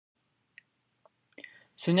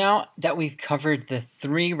So now that we've covered the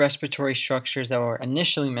three respiratory structures that were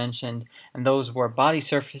initially mentioned, and those were body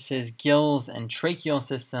surfaces, gills, and tracheal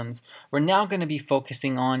systems, we're now going to be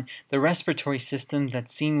focusing on the respiratory system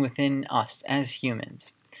that's seen within us as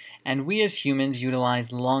humans. And we as humans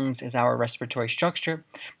utilize lungs as our respiratory structure,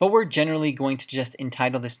 but we're generally going to just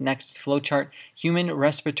entitle this next flowchart Human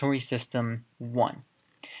Respiratory System 1.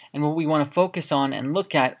 And what we want to focus on and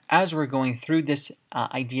look at as we're going through this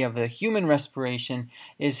idea of the human respiration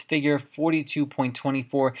is figure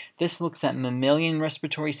 42.24. This looks at mammalian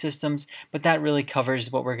respiratory systems, but that really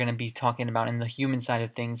covers what we're going to be talking about in the human side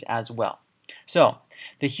of things as well. So,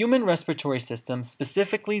 the human respiratory system,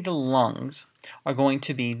 specifically the lungs, are going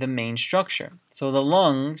to be the main structure. So the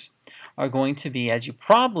lungs are going to be, as you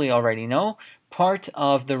probably already know, part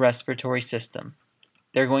of the respiratory system.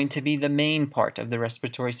 They're going to be the main part of the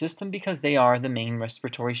respiratory system because they are the main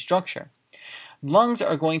respiratory structure. Lungs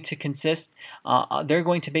are going to consist, they're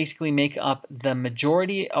going to basically make up the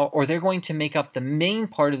majority, or they're going to make up the main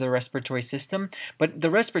part of the respiratory system, but the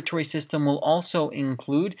respiratory system will also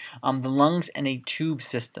include the lungs and a tube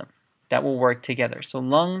system that will work together. So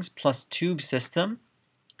lungs plus tube system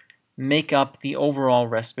make up the overall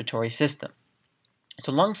respiratory system.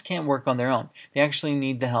 So lungs can't work on their own. They actually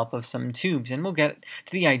need the help of some tubes, and we'll get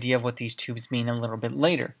to the idea of what these tubes mean a little bit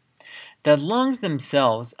later. The lungs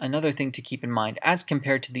themselves, another thing to keep in mind, as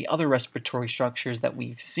compared to the other respiratory structures that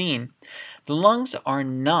we've seen, the lungs are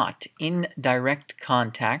not in direct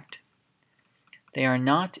contact. They are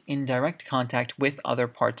not in direct contact with other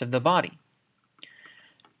parts of the body.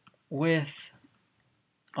 With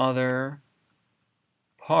other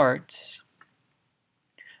parts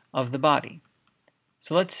of the body.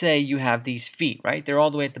 So let's say you have these feet, right? They're all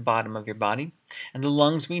the way at the bottom of your body. And the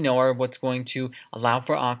lungs, we know, are what's going to allow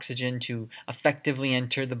for oxygen to effectively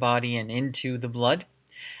enter the body and into the blood.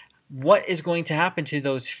 What is going to happen to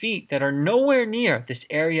those feet that are nowhere near this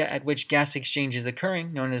area at which gas exchange is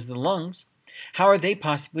occurring, known as the lungs? How are they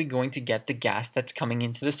possibly going to get the gas that's coming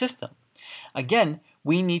into the system? Again,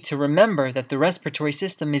 we need to remember that the respiratory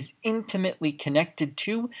system is intimately connected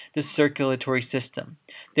to the circulatory system.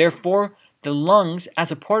 Therefore, the lungs,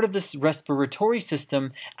 as a part of this respiratory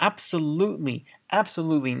system, absolutely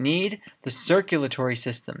need the circulatory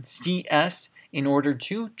system, CS, in order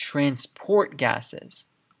to transport gases.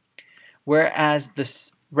 Whereas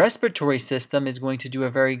the respiratory system is going to do a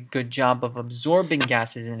very good job of absorbing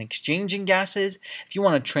gases and exchanging gases. If you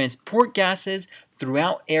want to transport gases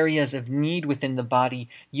throughout areas of need within the body,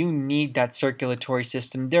 you need that circulatory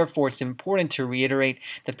system. Therefore, it's important to reiterate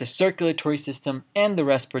that the circulatory system and the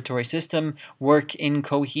respiratory system work in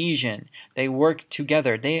cohesion. They work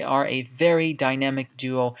together. They are a very dynamic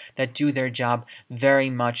duo that do their job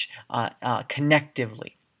very much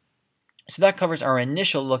connectively. So that covers our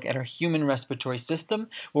initial look at our human respiratory system.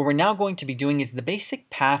 What we're now going to be doing is the basic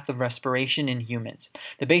path of respiration in humans.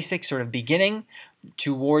 The basic sort of beginning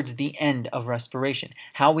towards the end of respiration.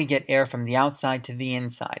 How we get air from the outside to the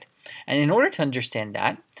inside. And in order to understand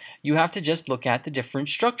that, you have to just look at the different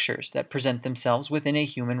structures that present themselves within a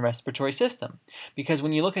human respiratory system. Because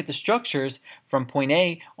when you look at the structures from point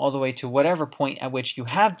A all the way to whatever point at which you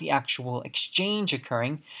have the actual exchange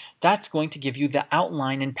occurring, that's going to give you the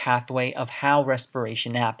outline and pathway of how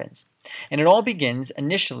respiration happens. And it all begins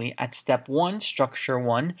initially at step 1, structure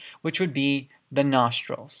 1, which would be the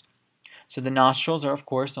nostrils. So the nostrils are, of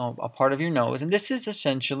course, a part of your nose, and this is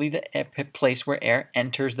essentially the place where air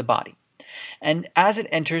enters the body. And as it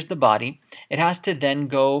enters the body, it has to then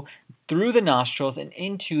go through the nostrils and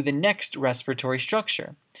into the next respiratory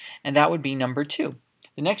structure, and that would be number 2.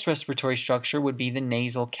 The next respiratory structure would be the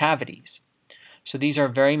nasal cavities. So these are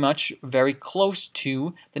very close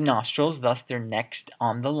to the nostrils, thus they're next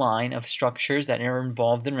on the line of structures that are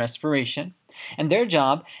involved in respiration. And their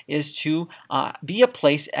job is to be a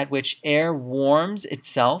place at which air warms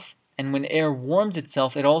itself, and when air warms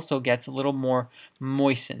itself, it also gets a little more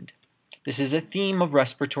moistened. This is a theme of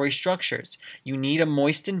respiratory structures. You need a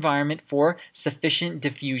moist environment for sufficient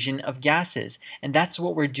diffusion of gases, and that's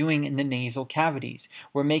what we're doing in the nasal cavities.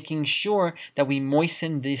 We're making sure that we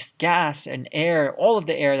moisten this gas and air, all of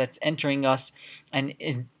the air that's entering us, and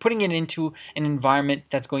putting it into an environment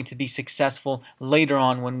that's going to be successful later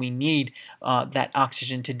on when we need that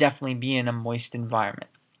oxygen to definitely be in a moist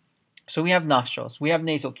environment. So we have nostrils, we have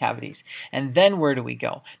nasal cavities, and then where do we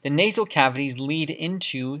go? The nasal cavities lead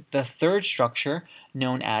into the third structure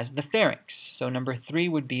known as the pharynx. So number 3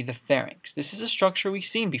 would be the pharynx. This is a structure we've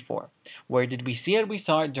seen before. Where did we see it? We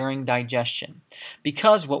saw it during digestion.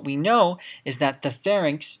 Because what we know is that the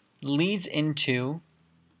pharynx leads into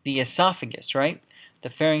the esophagus, right? The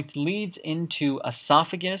pharynx leads into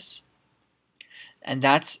esophagus, and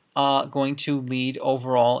that's going to lead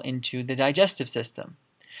overall into the digestive system.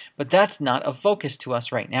 But that's not of focus to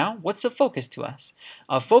us right now. What's of focus to us?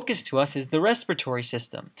 Of focus to us is the respiratory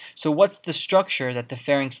system. So what's the structure that the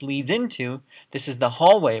pharynx leads into? This is the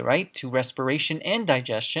hallway, right, to respiration and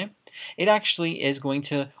digestion. It actually is going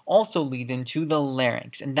to also lead into the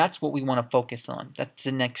larynx, and that's what we want to focus on. That's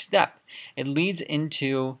the next step. It leads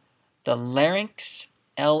into the larynx,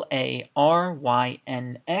 Larynx,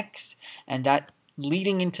 and that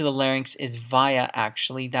leading into the larynx is via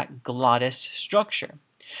actually that glottis structure.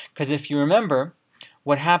 Because if you remember,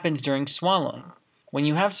 what happens during swallowing? When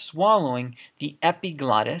you have swallowing, the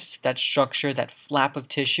epiglottis, that structure, that flap of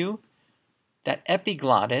tissue, that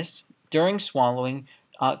epiglottis during swallowing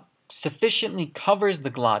sufficiently covers the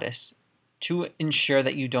glottis to ensure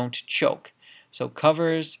that you don't choke. So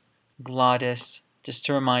covers glottis, just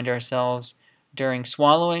to remind ourselves, during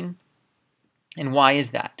swallowing. And why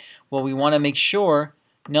is that? Well, we want to make sure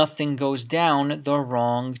nothing goes down the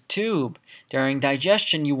wrong tube. During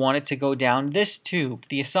digestion, you want it to go down this tube,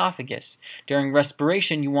 the esophagus. During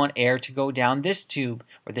respiration, you want air to go down this tube,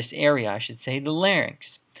 or this area, I should say, the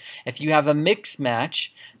larynx. If you have a mix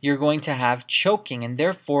match, you're going to have choking, and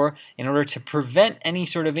therefore, in order to prevent any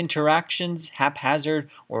sort of interactions, haphazard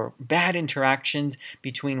or bad interactions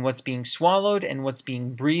between what's being swallowed and what's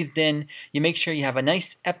being breathed in, you make sure you have a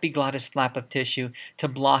nice epiglottis flap of tissue to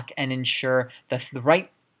block and ensure that the right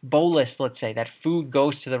bolus, let's say, that food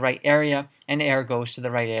goes to the right area and air goes to the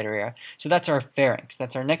right area. So that's our pharynx.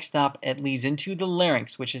 That's our next stop. It leads into the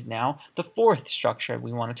larynx, which is now the fourth structure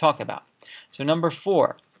we want to talk about. So number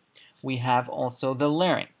 4. We have also the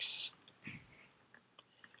larynx.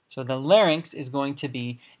 So the larynx is going to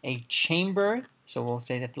be a chamber. So we'll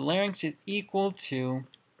say that the larynx is equal to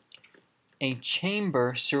a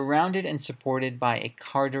chamber surrounded and supported by a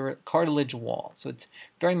cartilage wall. So it's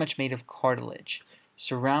very much made of cartilage.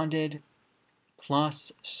 Surrounded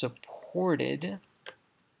plus supported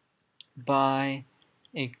by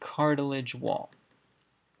a cartilage wall.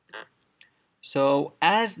 So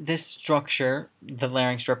as this structure, the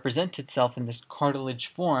larynx, represents itself in this cartilage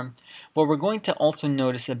form, what we're going to also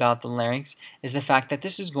notice about the larynx is the fact that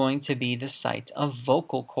this is going to be the site of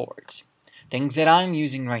vocal cords, things that I'm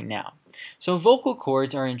using right now. So vocal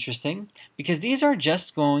cords are interesting because these are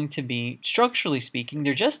just going to be, structurally speaking,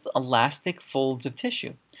 they're just elastic folds of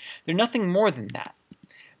tissue. They're nothing more than that.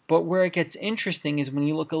 But where it gets interesting is when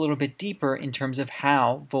you look a little bit deeper in terms of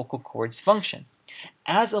how vocal cords function.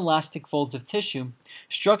 As elastic folds of tissue,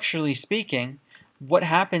 structurally speaking, what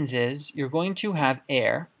happens is you're going to have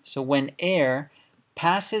air. So when air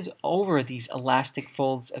passes over these elastic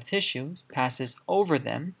folds of tissues, passes over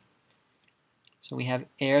them, so we have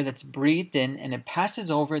air that's breathed in and it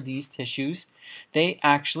passes over these tissues, they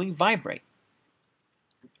actually vibrate.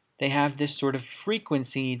 They have this sort of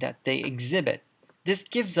frequency that they exhibit. This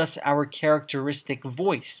gives us our characteristic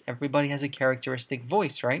voice. Everybody has a characteristic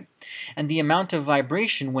voice, right? And the amount of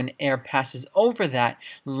vibration when air passes over that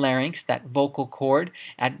larynx, that vocal cord,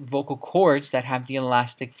 at vocal cords that have the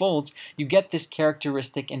elastic folds, you get this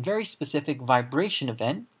characteristic and very specific vibration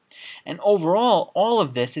event. And overall, all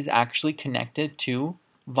of this is actually connected to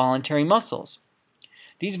voluntary muscles.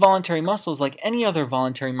 These voluntary muscles, like any other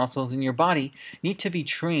voluntary muscles in your body, need to be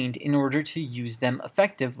trained in order to use them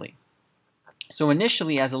effectively. So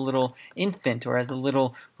initially, as a little infant or as a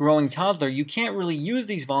little growing toddler, you can't really use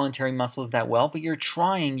these voluntary muscles that well, but you're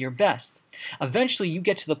trying your best. Eventually, you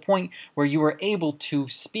get to the point where you are able to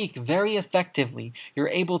speak very effectively. You're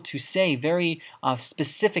able to say very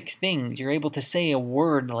specific things. You're able to say a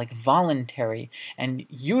word like voluntary and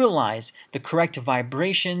utilize the correct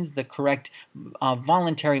vibrations, the correct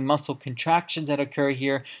voluntary muscle contractions that occur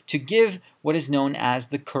here to give what is known as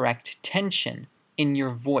the correct tension in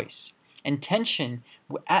your voice. And tension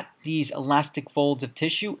at these elastic folds of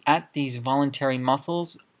tissue, at these voluntary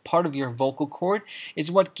muscles, part of your vocal cord,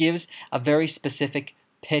 is what gives a very specific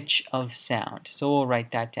pitch of sound. So we'll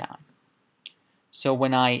write that down. So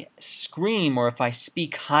when I scream or if I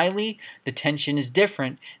speak highly, the tension is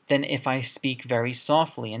different than if I speak very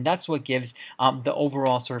softly. And that's what gives the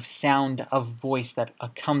overall sort of sound of voice that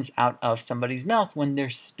comes out of somebody's mouth when they're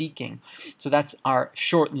speaking. So that's our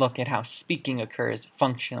short look at how speaking occurs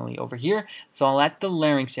functionally over here. It's all at the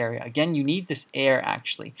larynx area. Again, you need this air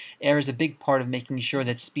actually. Air is a big part of making sure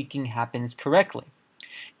that speaking happens correctly.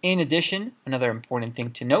 In addition, another important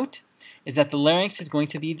thing to note is that the larynx is going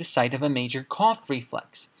to be the site of a major cough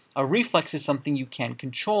reflex. A reflex is something you can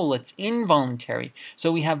control. It's involuntary.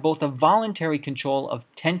 So we have both a voluntary control of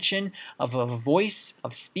tension, of a voice,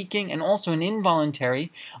 of speaking, and also an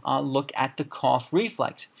involuntary look at the cough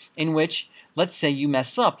reflex, in which let's say you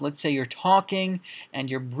mess up. Let's say you're talking and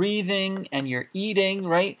you're breathing and you're eating,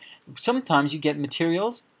 right? Sometimes you get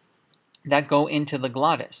materials that go into the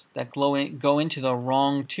glottis, that go into the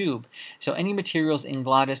wrong tube. So any materials in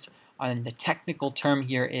glottis, and the technical term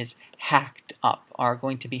here is hacked up, are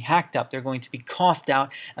going to be hacked up. They're going to be coughed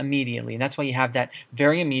out immediately. And that's why you have that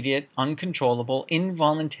very immediate, uncontrollable,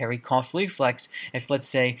 involuntary cough reflex if, let's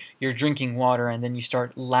say, you're drinking water and then you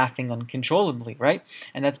start laughing uncontrollably, right?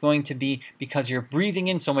 And that's going to be because you're breathing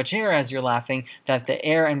in so much air as you're laughing that the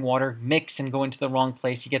air and water mix and go into the wrong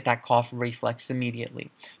place. You get that cough reflex immediately.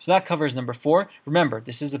 So that covers number 4. Remember,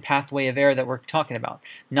 this is a pathway of air that we're talking about.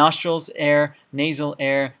 Nostrils air, nasal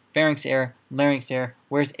air, pharynx air, larynx air.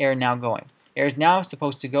 Where's air now going? Air is now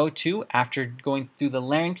supposed to go to, after going through the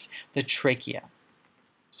larynx, the trachea.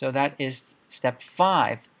 So that is step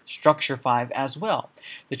 5, structure 5 as well.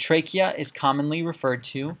 The trachea is commonly referred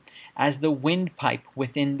to as the windpipe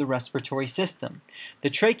within the respiratory system. The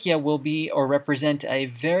trachea will be or represent a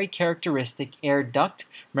very characteristic air duct.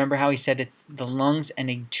 Remember how he said it's the lungs and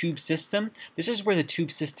a tube system? This is where the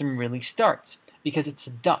tube system really starts, because it's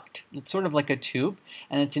a duct. It's sort of like a tube,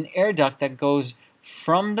 and it's an air duct that goes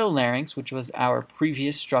from the larynx, which was our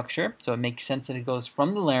previous structure, so it makes sense that it goes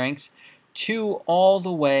from the larynx to all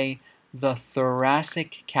the way the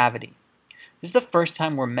thoracic cavity. This is the first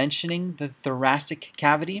time we're mentioning the thoracic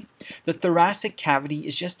cavity. The thoracic cavity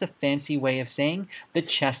is just a fancy way of saying the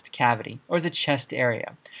chest cavity, or the chest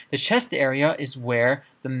area. The chest area is where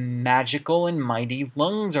the magical and mighty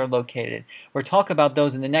lungs are located. We'll talk about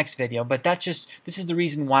those in the next video, but this is the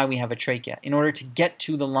reason why we have a trachea, in order to get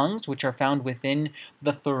to the lungs, which are found within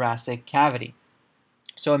the thoracic cavity.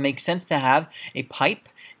 So it makes sense to have a pipe,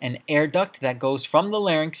 an air duct that goes from the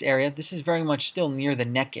larynx area. This is very much still near the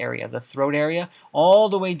neck area, the throat area, all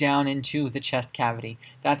the way down into the chest cavity.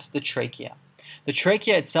 That's the trachea. The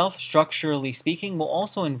trachea itself, structurally speaking, will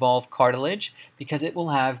also involve cartilage, because it will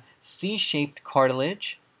have C-shaped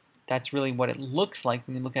cartilage. That's really what it looks like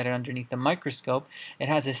when you look at it underneath the microscope. It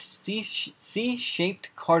has a C-shaped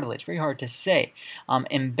cartilage, very hard to say,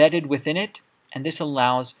 embedded within it, and this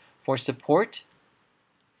allows for support.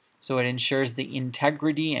 So it ensures the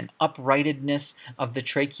integrity and uprightedness of the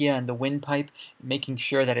trachea and the windpipe, making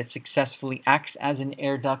sure that it successfully acts as an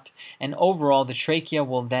air duct. And overall, the trachea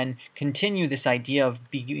will then continue this idea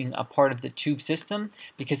of being a part of the tube system,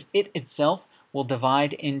 because it itself will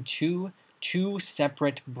divide into 2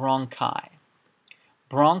 separate bronchi.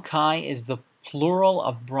 Bronchi is the plural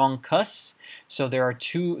of bronchus. So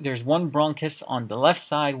there's one bronchus on the left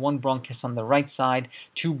side, one bronchus on the right side,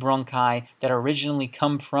 2 bronchi that originally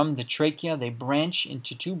come from the trachea. They branch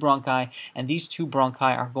into 2 bronchi, and these 2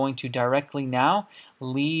 bronchi are going to directly now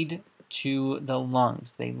lead to the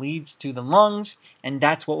lungs. They lead to the lungs, and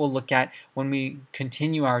that's what we'll look at when we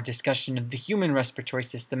continue our discussion of the human respiratory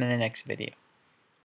system in the next video.